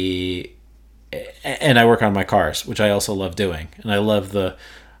I work on my cars, which I also love doing, and I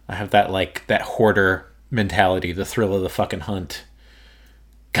have that hoarder mentality, the thrill of the fucking hunt.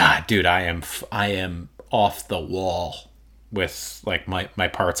 God, dude, I am off the wall with like my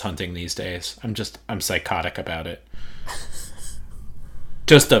parts hunting these days. I'm psychotic about it.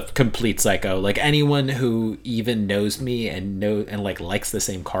 Just a complete psycho. Like, anyone who even knows me and like likes the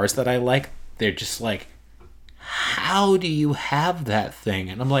same cars that I like, they're just like, how do you have that thing?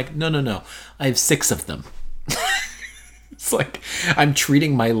 And I'm like, no, I have 6 of them. It's like I'm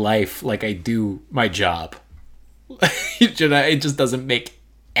treating my life like I do my job. It just doesn't make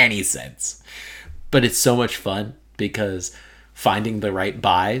any sense, but it's so much fun because finding the right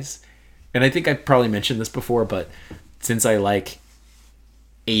buys, and I think I've probably mentioned this before, but since I like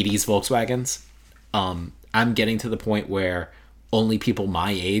 80s Volkswagens, I'm getting to the point where only people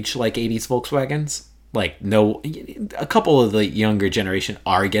my age like 80s Volkswagens. Like, no, a couple of the younger generation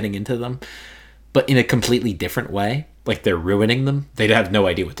are getting into them, but in a completely different way. Like, they're ruining them. They have no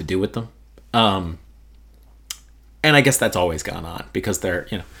idea what to do with them. And I guess that's always gone on because they're,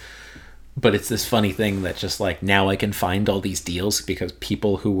 but it's this funny thing that just like now I can find all these deals because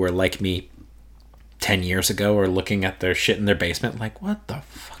people who were like me 10 years ago are looking at their shit in their basement like, what the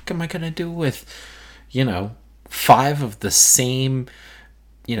fuck am I going to do with, 5 of the same,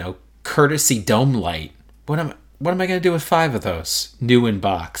 courtesy dome light? What am I going to do with 5 of those new in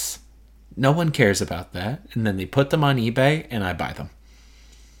box? No one cares about that. And then they put them on eBay and I buy them.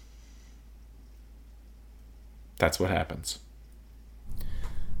 That's what happens.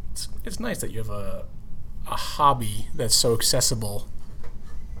 It's nice that you have a hobby that's so accessible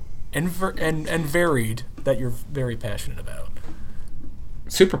and varied that you're very passionate about.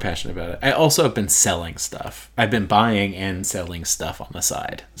 Super passionate about it. I also have been selling stuff. I've been buying and selling stuff on the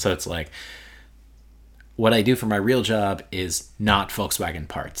side. So it's like, what I do for my real job is not Volkswagen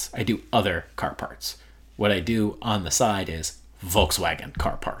parts. I do other car parts. What I do on the side is Volkswagen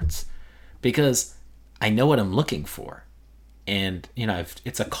car parts. Because I know what I'm looking for. And,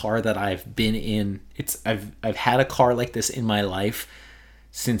 it's a car that I've been in. I've had a car like this in my life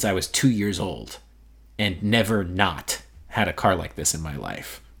since I was 2 years old. And never not had a car like this in my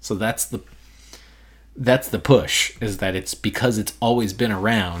life. So that's the push, is that it's because it's always been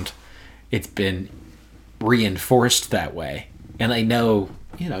around, it's been reinforced that way. And I know,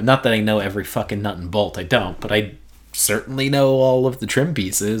 not that I know every fucking nut and bolt, I don't, but I certainly know all of the trim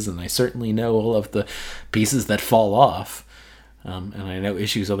pieces, and I certainly know all of the pieces that fall off, and I know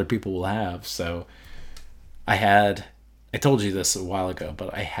issues other people will have. So I told you this a while ago,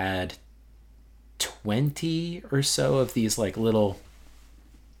 but I had 20 or so of these like little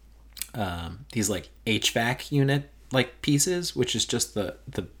these like HVAC unit like pieces, which is just the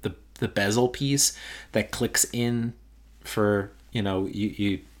bezel piece that clicks in for,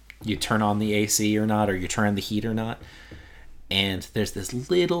 you turn on the AC or not, or you turn on the heat or not. And there's this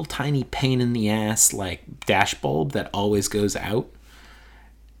little tiny pain in the ass like dash bulb that always goes out.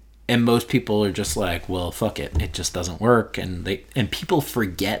 And most people are just like, well, fuck it, it just doesn't work. And people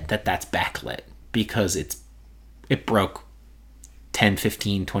forget that that's backlit because it broke 10,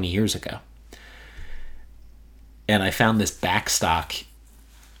 15, 20 years ago. And I found this back stock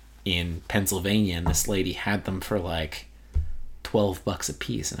in Pennsylvania, and this lady had them for like $12 a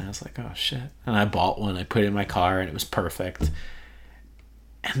piece, and I was like, oh shit. And I bought one, I put it in my car, and it was perfect.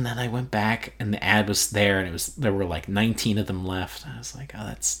 And then I went back and the ad was there, and there were like 19 of them left. I was like, oh,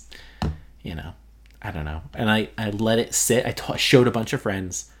 that's, I don't know. And I let it sit. I showed a bunch of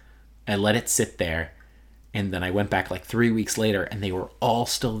friends. I let it sit there. And then I went back like 3 weeks later, and they were all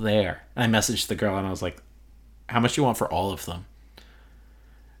still there. And I messaged the girl, and I was like, how much do you want for all of them?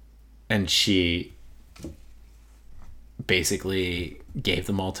 And she basically gave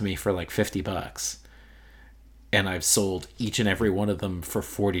them all to me for like $50. And I've sold each and every one of them for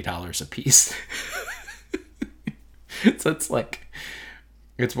 $40 a piece. So it's like,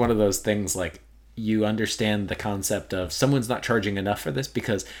 it's one of those things, like, you understand the concept of someone's not charging enough for this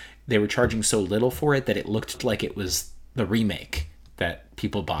because they were charging so little for it that it looked like it was the remake. that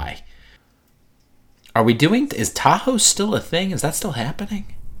people buy. Is Tahoe still a thing? Is that still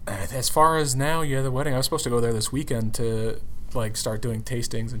happening? As far as now, yeah, the wedding. I was supposed to go there this weekend to like start doing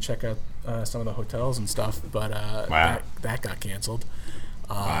tastings and check out some of the hotels and stuff, but wow. that got canceled.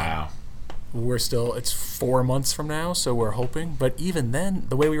 Wow. It's 4 months from now, so we're hoping. But even then,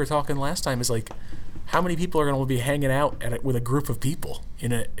 the way we were talking last time is like, how many people are going to be hanging out with a group of people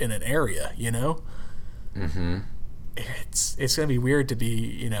in an area, you know? Mm-hmm. It's going to be weird to be,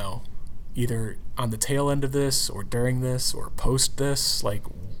 you know, either on the tail end of this or during this or post this, like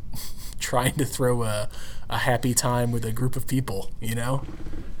trying to throw a happy time with a group of people, you know?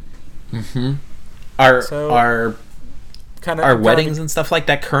 Mm-hmm. Are weddings and stuff like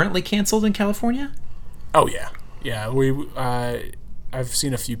that currently canceled in California? Oh yeah. I've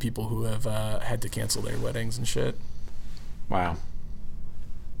seen a few people who have had to cancel their weddings and shit. Wow.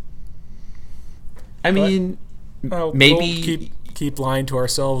 Maybe we'll keep lying to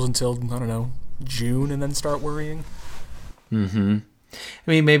ourselves until, I don't know, June, and then start worrying. Mm-hmm. I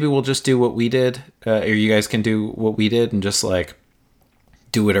mean, maybe we'll just do what we did, or you guys can do what we did and just like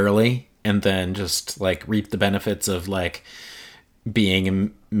do it early, and then just like reap the benefits of like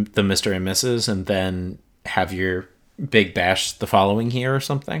being the Mr. and Mrs. and then have your big bash the following year or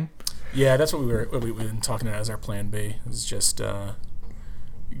something. Yeah, that's what we've been talking about as our plan B. Is just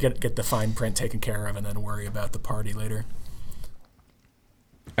get the fine print taken care of and then worry about the party later.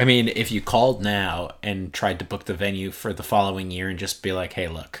 I mean, if you called now and tried to book the venue for the following year and just be like, "Hey,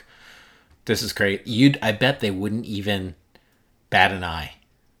 look, this is great," I bet they wouldn't even bat an eye.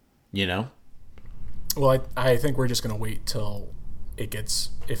 You know? Well, I think we're just going to wait till it gets,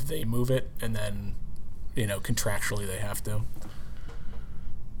 if they move it, and then, you know, contractually they have to.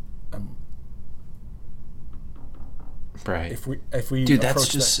 Right. If we Dude, that's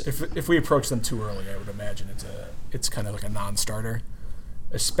just if we approach them too early, I would imagine it's kind of like a non-starter,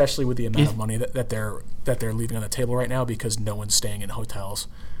 especially with the amount of money that they're leaving on the table right now, because no one's staying in hotels.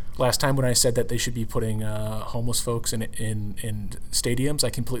 Last time when I said that they should be putting homeless folks in stadiums, I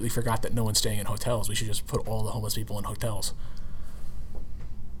completely forgot that no one's staying in hotels. We should just put all the homeless people in hotels.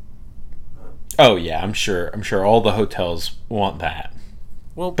 Oh yeah, I'm sure all the hotels want that.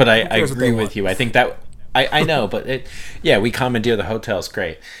 Well, but I agree with you. I think that I know, but we commandeer the hotels.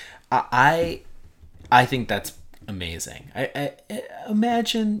 Great. I think that's amazing. I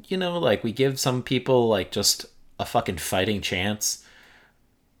imagine, you know, like we give some people like just a fucking fighting chance.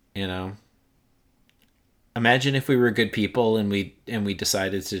 You know, imagine if we were good people and we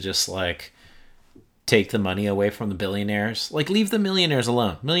decided to just like take the money away from the billionaires. Like, leave the millionaires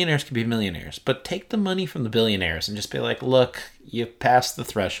alone. Millionaires can be millionaires, but take the money from the billionaires and just be like, look, you passed the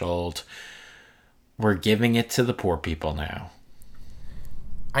threshold. We're giving it to the poor people now.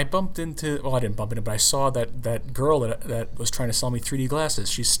 I didn't bump into it, but I saw that girl that was trying to sell me 3D glasses.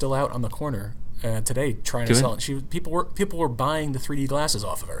 She's still out on the corner today trying to sell it. People were buying the 3D glasses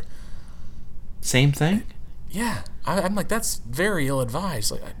off of her. Same thing? Yeah. I'm like, that's very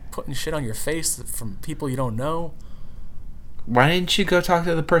ill-advised. Like, putting shit on your face from people you don't know. Why didn't you go talk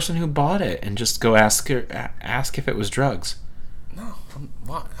to the person who bought it and just go ask if it was drugs? No,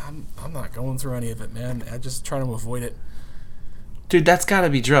 I'm not going through any of it, man. I'm just trying to avoid it. Dude, that's got to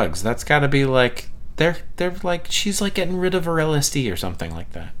be drugs. That's got to be like they're like, she's like getting rid of her LSD or something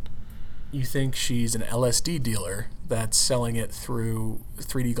like that. You think she's an LSD dealer that's selling it through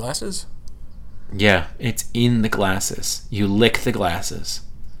 3D glasses? Yeah, it's in the glasses. You lick the glasses.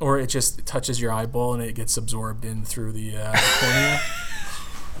 Or it just touches your eyeball and it gets absorbed in through the cornea?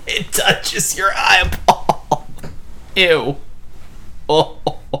 It touches your eyeball. Ew. Oh,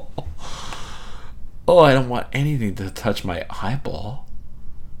 I don't want anything to touch my eyeball.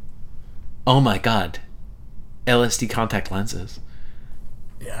 Oh my god. LSD contact lenses.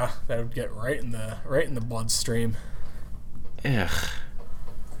 Yeah, that would get right in the bloodstream. Ugh.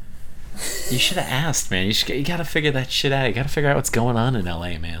 You should have asked, man. You gotta figure that shit out. You gotta figure out what's going on in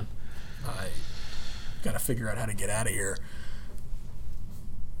LA, man. I gotta figure out how to get out of here.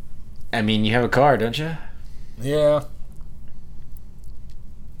 I mean, you have a car, don't you? Yeah.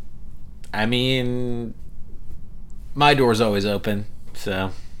 I mean, my door's always open,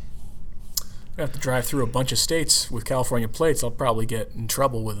 so. I have to drive through a bunch of states with California plates. I'll probably get in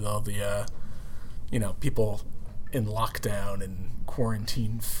trouble with all the, people in lockdown and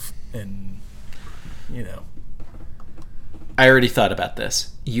quarantine and, I already thought about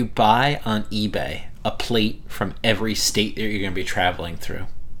this. You buy on eBay a plate from every state that you're going to be traveling through.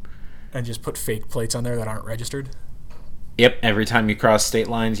 And just put fake plates on there that aren't registered? Yep, every time you cross state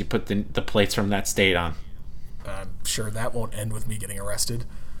lines, you put the plates from that state on. I'm sure that won't end with me getting arrested.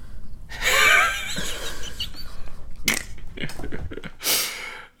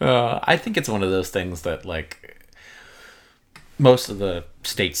 I think it's one of those things that, like, most of the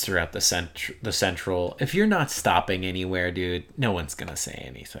states throughout the central, if you're not stopping anywhere, dude, no one's gonna say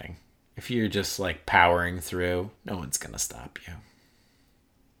anything. If you're just, like, powering through, no one's gonna stop you.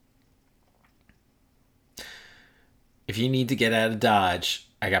 If you need to get out of Dodge,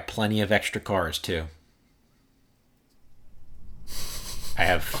 I got plenty of extra cars too.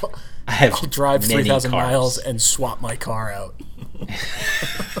 I'll drive 3,000 miles and swap my car out.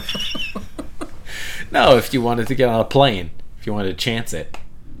 No, if you wanted to get on a plane, if you wanted to chance it.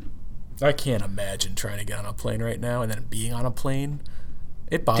 I can't imagine trying to get on a plane right now and then being on a plane.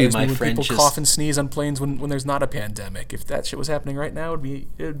 It bothers me when people cough and sneeze on planes when there's not a pandemic. If that shit was happening right now, it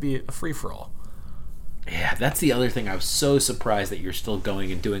would be a free-for-all. Yeah, that's the other thing. I was so surprised that you're still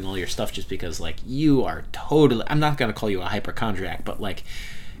going and doing all your stuff just because, like, you are totally... I'm not going to call you a hypochondriac, but, like,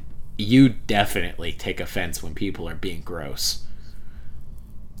 you definitely take offense when people are being gross.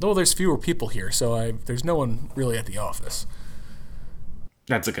 Though there's fewer people here, so there's no one really at the office.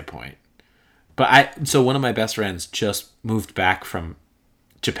 That's a good point. But so one of my best friends just moved back from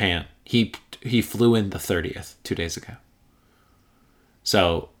Japan. He flew in the 30th, 2 days ago.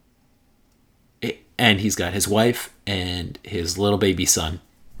 So... And he's got his wife and his little baby son.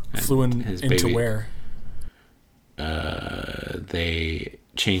 Flew into where? They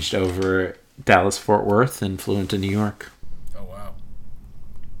changed over Dallas-Fort Worth and flew into New York. Oh, wow.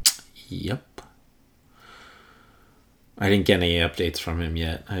 Yep. I didn't get any updates from him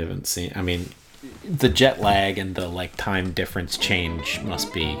yet. I haven't seen... I mean, the jet lag and the, like, time difference change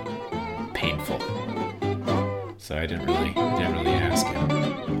must be painful. So I didn't really ask him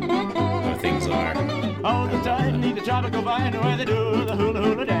how things are. All the time, need the tropical vine where they do the hula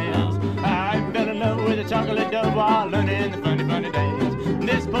hula dance. I fell in love with a chocolate dove while learning the funny, funny dance.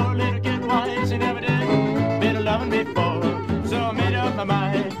 This poor little kid, why she never did been a loving before. So I made up my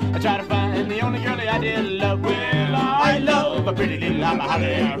mind. I tried to find the only girl that I did love. Well, I love a pretty little hopper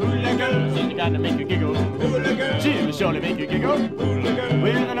holly hula girl. She's the kind to make you giggle. Hula girl. She will surely make you giggle. Hula girl.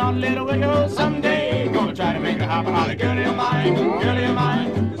 With an odd little wiggle someday. Gonna try to make the hopper holly girlie of mine. Girlie of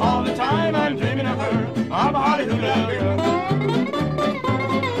mine. All the time I'm dreaming of her. Hopper holly hula girl.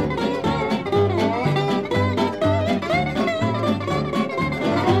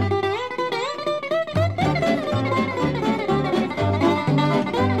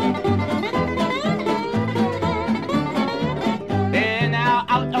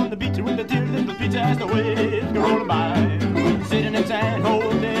 As the waves go rolling by, sitting in sand,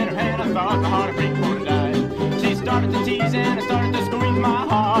 holding her hand, I thought my heart would break before to die. She started to tease and I started to squeeze my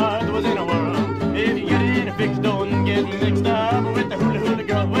heart. There was in a world, if you get in a fix, don't get mixed up with the hula hula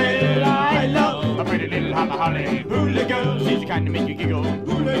girl. Well, I love a pretty little hopper holly hula girl. She's the kind to make you giggle.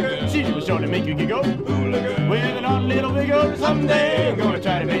 Hula girl. She will surely make you giggle. Hula girl. With an odd little wiggle someday, I'm gonna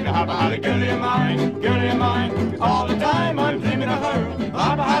try to make the hopper holly girlie of mine, girlie of mine. All the time I'm dreaming of her,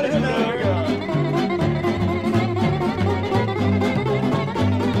 hopper holly hula girl.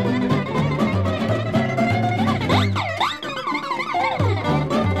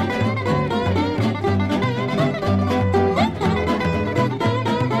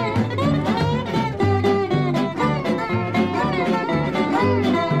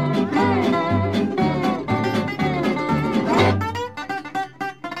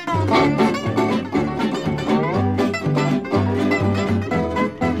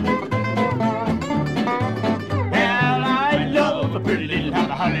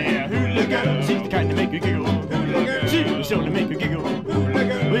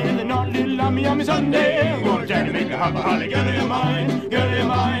 Sunday, I'm gonna try to make a hopper holly girlie of mine,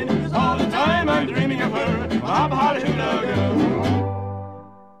 all the time I'm dreaming of her, hopper holly hula girl.